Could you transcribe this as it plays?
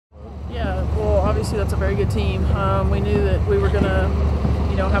obviously that's a very good team. We knew that we were going to,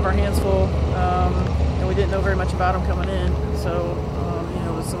 have our hands full, and we didn't know very much about them coming in. So,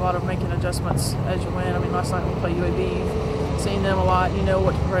 it was a lot of making adjustments as you went. I mean, last night we played UAB, seeing them a lot, you know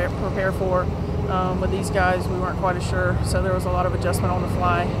what to prepare for. With these guys, we weren't quite as sure, so there was a lot of adjustment on the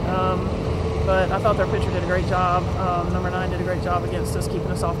fly. But I thought their pitcher did a great job. Number 9 did a great job against us, keeping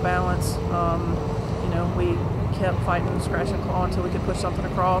us off balance. We kept fighting, scratching, clawing until we could push something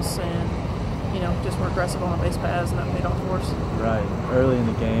across, and just were aggressive on the base paths, and that paid off for us. Right. Early in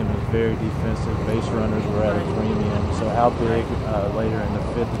the game, it was very defensive. Base runners were at a premium. So how big later in the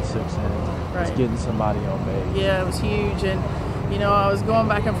 5th and 6th innings was getting somebody on base? Yeah, it was huge, and I was going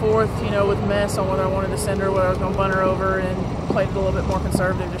back and forth, with Mess on whether I wanted to send her, whether I was going to bunt her over, and played a little bit more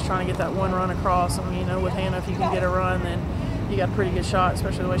conservative, just trying to get that one run across. I mean, with Hannah, if you can get a run, then you got a pretty good shot,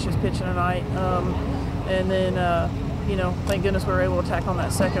 especially the way she was pitching tonight. And then, thank goodness we were able to tack on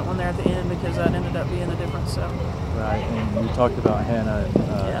that second one there at the end, because that ended up being the difference. So. Right, and we talked about Hannah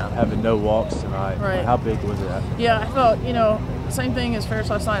having no walks tonight. Right. How big was that? Yeah, I thought, same thing as Ferris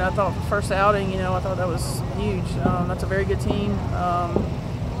last night. I thought the first outing, I thought that was huge. That's a very good team.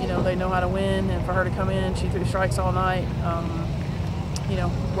 They know how to win, and for her to come in, she threw strikes all night.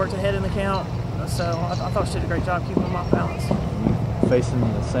 Worked ahead in the count. So I thought she did a great job keeping them off balance. Facing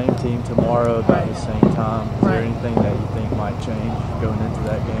the same team tomorrow about the same time. Is there anything that you think might change going into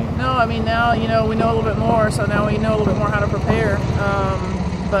that game? No, I mean, now, we know a little bit more, so now we know a little bit more how to prepare.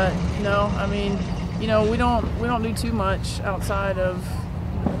 But, I mean, we don't do too much outside of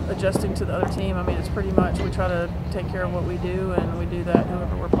adjusting to the other team. I mean, it's pretty much we try to take care of what we do, and we do that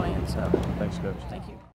whoever we're playing. So. Thanks, Coach. Thank you.